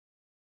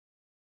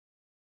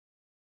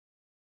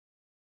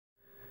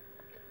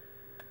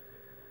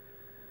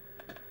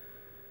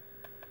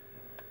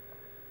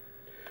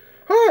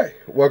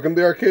Welcome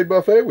to the Arcade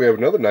Buffet. We have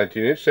another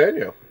 19-inch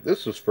Sanyo.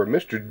 This is for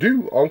Mr.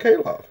 Do on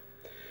KLOV.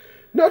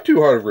 Not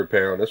too hard of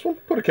repair on this one.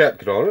 Put a cap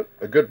kit on it,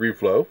 a good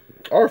reflow,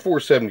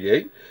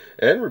 R478,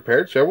 and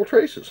repaired several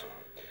traces.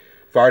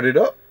 Fired it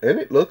up, and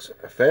it looks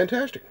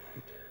fantastic.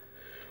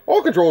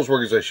 All controls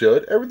work as they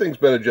should. Everything's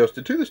been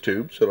adjusted to this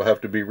tube, so it'll have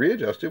to be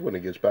readjusted when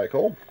it gets back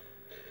home.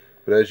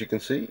 But as you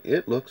can see,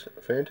 it looks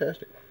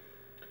fantastic.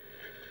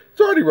 It's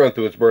already run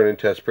through its burn-in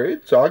test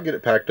period, so I'll get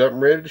it packed up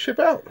and ready to ship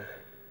out.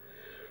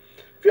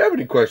 If you have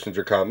any questions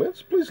or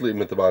comments, please leave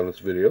them at the bottom of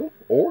this video,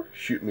 or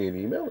shoot me an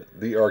email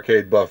at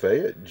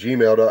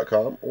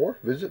thearcadebuffet@gmail.com, or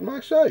visit my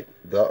site,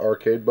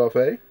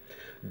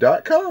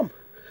 thearcadebuffet.com.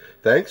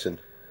 Thanks, and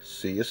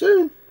see you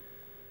soon.